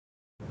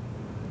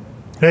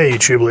Hey,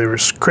 true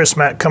believers. Chris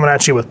Mack coming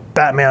at you with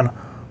Batman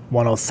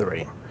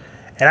 103.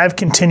 And I've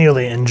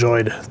continually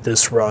enjoyed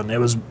this run. It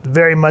was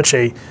very much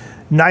a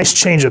nice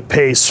change of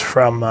pace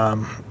from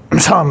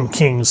Tom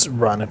King's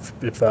run. If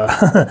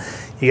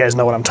you guys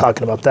know what I'm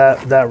talking about,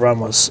 that run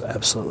was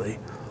absolutely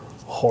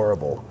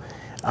horrible.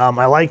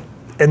 I like,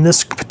 in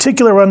this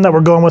particular run that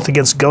we're going with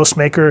against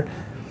Ghostmaker,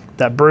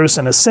 that Bruce,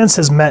 in a sense,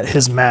 has met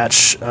his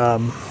match. I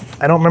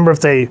don't remember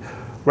if they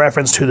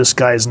referenced who this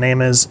guy's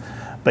name is,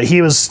 but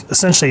he was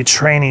essentially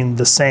training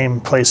the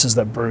same places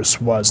that Bruce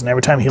was. And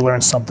every time he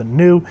learned something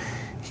new,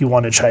 he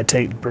wanted to try to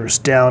take Bruce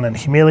down and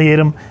humiliate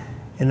him.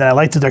 And then I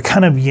like that they're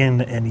kind of yin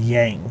and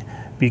yang,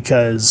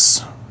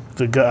 because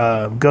the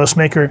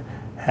Ghostmaker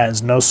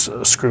has no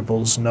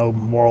scruples, no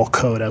moral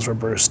code, as where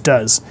Bruce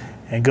does.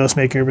 And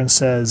Ghostmaker even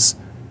says,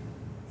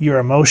 your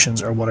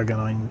emotions are what are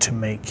going to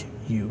make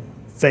you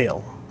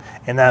fail.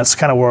 And that's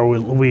kind of where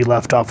we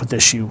left off with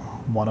issue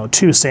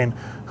 102, saying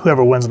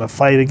whoever wins in a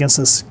fight against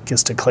us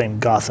gets to claim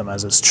Gotham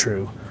as its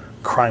true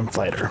crime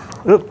fighter.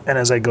 Oop, and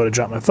as I go to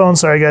drop my phone,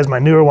 sorry guys, my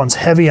newer one's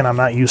heavy and I'm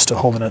not used to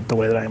holding it the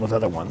way that I am with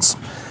other ones.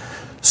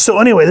 So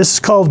anyway, this is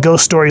called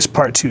Ghost Stories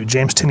Part 2.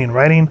 James Tynion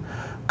writing,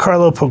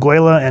 Carlo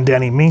Poguela and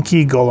Danny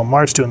Minky, Gola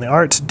March doing the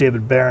art,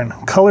 David Barron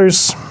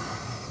colors,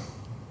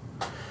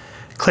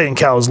 Clayton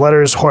Cowles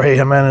letters, Jorge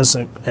Jimenez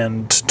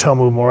and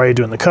Tomu Moray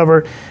doing the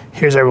cover.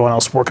 Here's everyone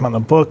else working on the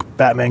book.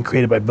 Batman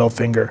created by Bill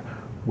Finger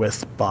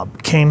with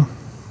Bob Kane.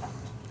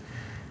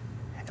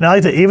 And I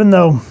like that even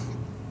though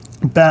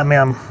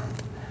Batman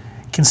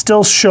can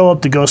still show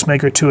up to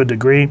Ghostmaker to a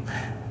degree,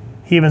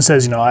 he even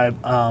says, you know,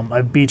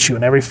 I beat you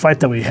in every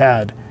fight that we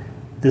had.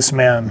 This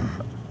man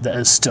that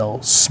is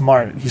still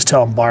smart. He's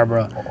telling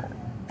Barbara,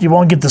 you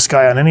won't get this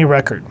guy on any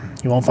record.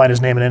 You won't find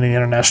his name in any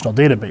international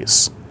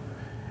database.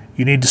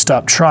 You need to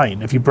stop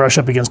trying. If you brush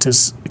up against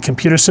his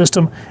computer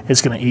system,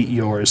 it's going to eat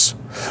yours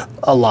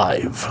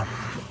alive.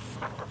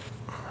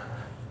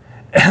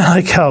 And I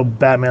like how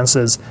Batman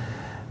says,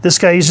 this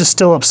guy, he's just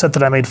still upset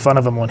that I made fun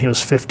of him when he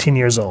was 15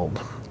 years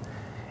old.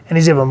 And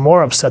he's even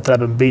more upset that I've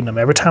been beating him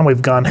every time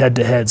we've gone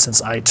head-to-head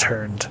since I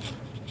turned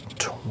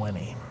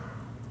 20.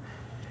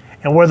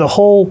 And where the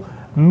whole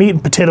meat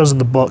and potatoes of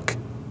the book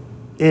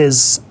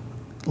is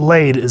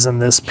laid is in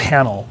this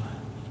panel,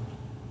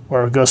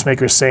 where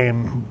Ghostmaker is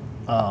saying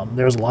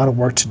there's a lot of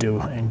work to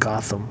do in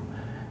Gotham.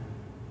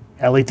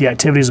 I leaked the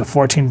activities of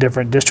 14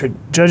 different district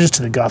judges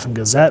to the Gotham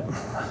Gazette.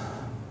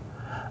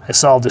 I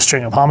solved a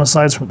string of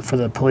homicides for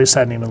the police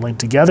hadn't even linked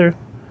together,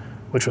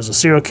 which was a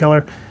serial killer.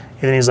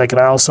 And then he's like,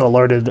 and I also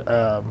alerted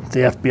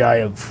the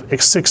FBI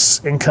of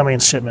 6 incoming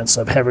shipments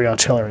of heavy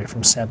artillery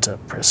from Santa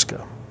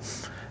Prisca.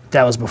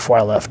 That was before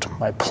I left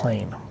my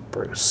plane,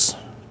 Bruce.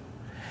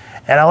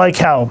 And I like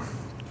how,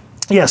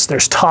 yes,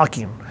 there's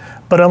talking,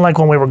 but unlike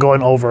when we were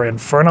going over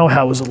Inferno,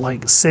 how it was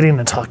like sitting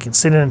and talking,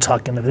 it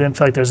didn't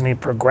feel like there's any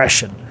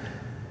progression.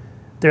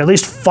 They're at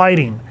least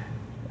fighting.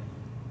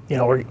 You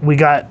know, we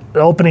got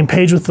the opening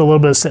page with a little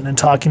bit of sitting and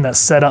talking that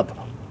set up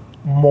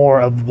more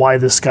of why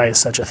this guy is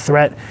such a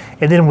threat.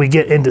 And then we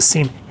get into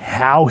seeing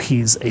how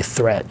he's a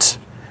threat.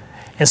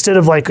 Instead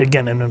of like,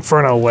 again, in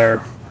Inferno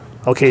where,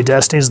 okay,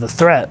 Destiny's the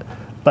threat,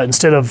 but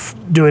instead of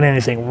doing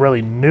anything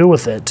really new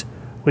with it,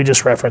 we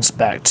just referenced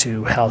back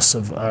to House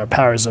of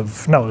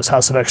it was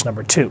House of X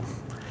 #2.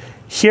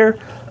 Here,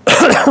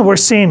 we're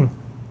seeing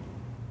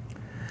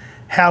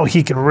how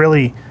he can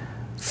really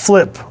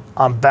flip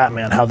on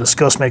Batman, how this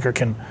Ghostmaker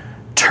can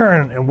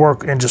turn and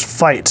work and just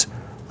fight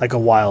like a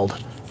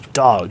wild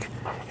dog.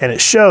 And it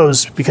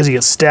shows because he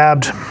gets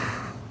stabbed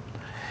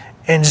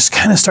and just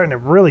kind of starting to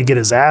really get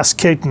his ass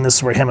kicked, and this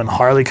is where him and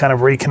Harley kind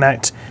of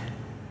reconnect.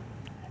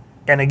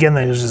 And again,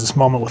 there's this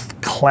moment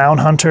with Clown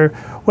Hunter,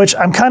 which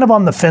I'm kind of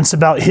on the fence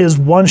about. His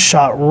one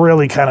shot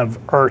really kind of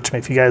irked me.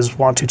 If you guys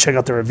want to check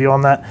out the review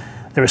on that,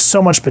 there was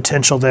so much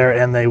potential there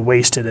and they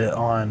wasted it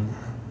on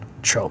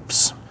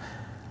tropes.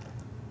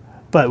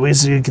 But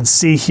as you can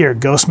see here,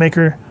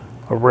 Ghostmaker,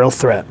 a real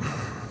threat.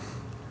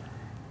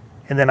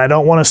 And then I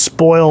don't want to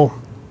spoil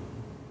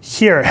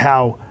here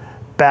how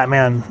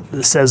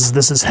Batman says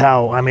this is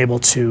how I'm able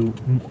to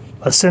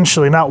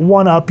essentially not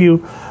one-up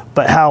you,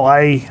 but how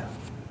I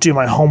do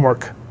my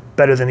homework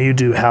better than you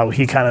do, how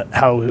he's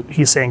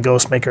saying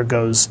Ghostmaker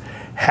goes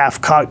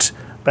half-cocked,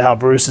 but how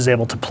Bruce is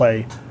able to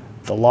play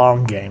the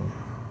long game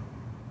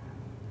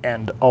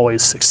and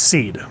always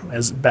succeed,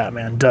 as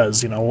Batman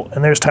does, you know.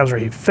 And there's times where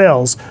he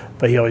fails,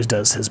 but he always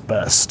does his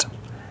best.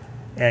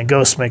 And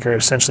Ghostmaker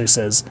essentially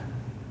says,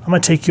 I'm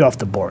going to take you off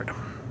the board.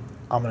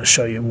 I'm going to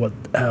show you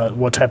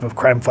what type of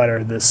crime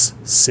fighter this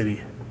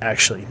city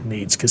actually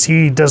needs, because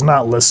he does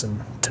not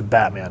listen to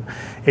Batman.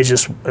 It's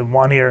just in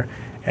one ear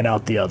and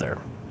out the other.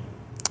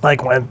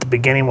 Like at the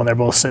beginning when they're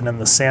both sitting in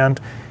the sand,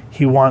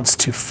 he wants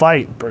to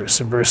fight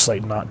Bruce, and Bruce is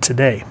like, not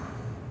today.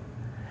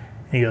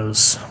 And he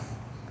goes,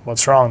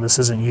 what's wrong? This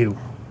isn't you.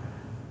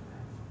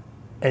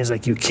 And he's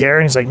like, you care?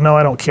 And he's like, no,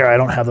 I don't care. I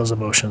don't have those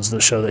emotions that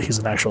show that he's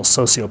an actual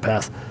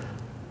sociopath.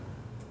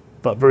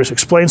 But Bruce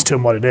explains to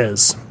him what it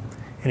is.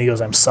 And he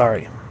goes, I'm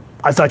sorry.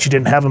 I thought you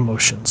didn't have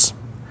emotions.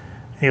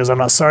 And he goes, I'm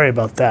not sorry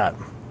about that.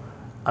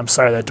 I'm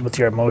sorry that with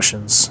your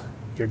emotions,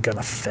 you're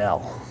gonna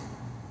fail.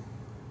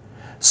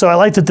 So I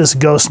like that this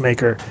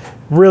Ghostmaker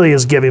really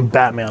is giving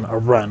Batman a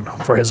run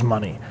for his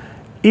money.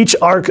 Each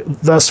arc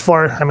thus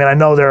far, I mean, I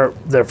know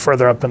they're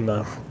further up in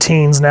the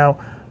teens now,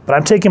 but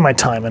I'm taking my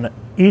time, and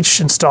each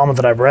installment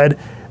that I've read,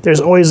 there's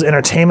always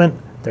entertainment,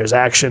 there's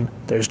action,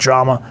 there's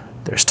drama,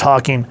 there's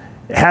talking.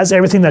 It has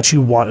everything that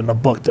you want in a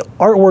book. The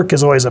artwork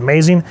is always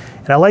amazing,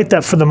 and I like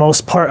that for the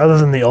most part, other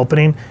than the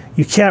opening,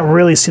 you can't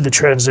really see the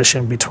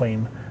transition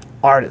between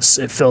artists.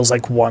 It feels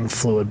like one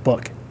fluid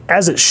book,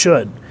 as it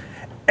should.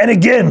 And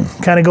again,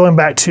 kind of going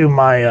back to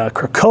my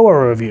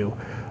Krakoa review,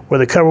 where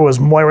the cover was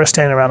Moira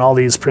standing around all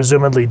these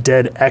presumably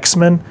dead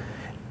X-Men.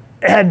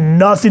 It had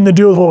nothing to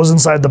do with what was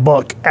inside the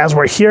book. As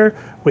we're here,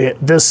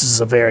 this is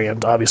a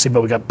variant, obviously,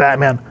 but we got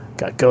Batman, we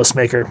got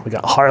Ghostmaker, we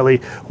got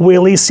Harley. We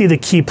at least see the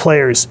key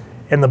players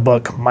in the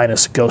book,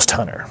 minus Ghost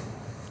Hunter.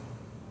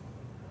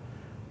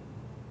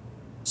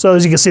 So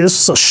as you can see, this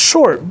is a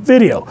short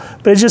video,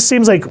 but it just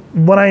seems like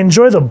when I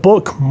enjoy the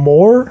book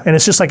more, and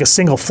it's just like a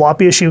single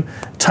floppy issue,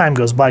 time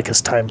goes by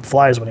because time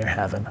flies when you're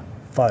having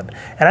fun.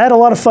 And I had a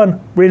lot of fun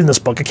reading this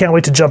book. I can't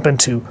wait to jump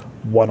into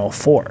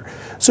 104.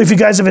 So if you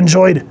guys have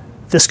enjoyed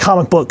this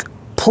comic book,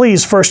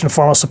 please first and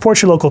foremost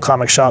support your local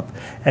comic shop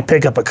and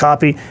pick up a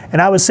copy.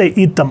 And I would say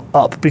eat them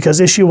up, because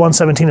issue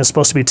 117 is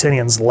supposed to be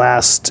Tynion's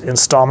last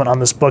installment on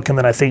this book, and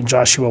then I think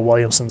Joshua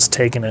Williamson's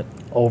taken it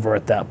over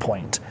at that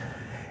point.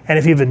 And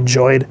if you've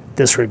enjoyed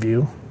this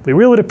review, we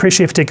really would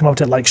appreciate if you take a moment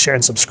to like, share,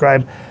 and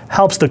subscribe.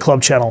 Helps the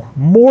club channel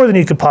more than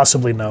you could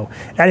possibly know.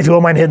 And if you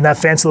won't mind hitting that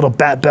fancy little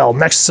bat bell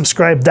next to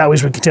subscribe, that way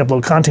as we continue to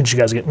upload content, you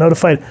guys get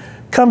notified.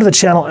 Come to the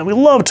channel, and we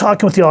love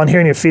talking with you all and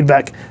hearing your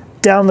feedback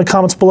down in the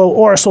comments below,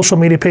 or our social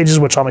media pages,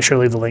 which I'll make sure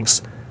to leave the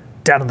links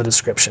down in the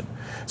description.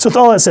 So with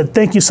all that said,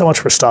 thank you so much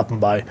for stopping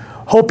by.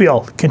 Hope you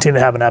all continue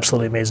to have an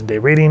absolutely amazing day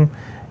reading,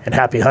 and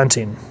happy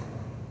hunting,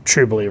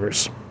 true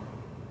believers.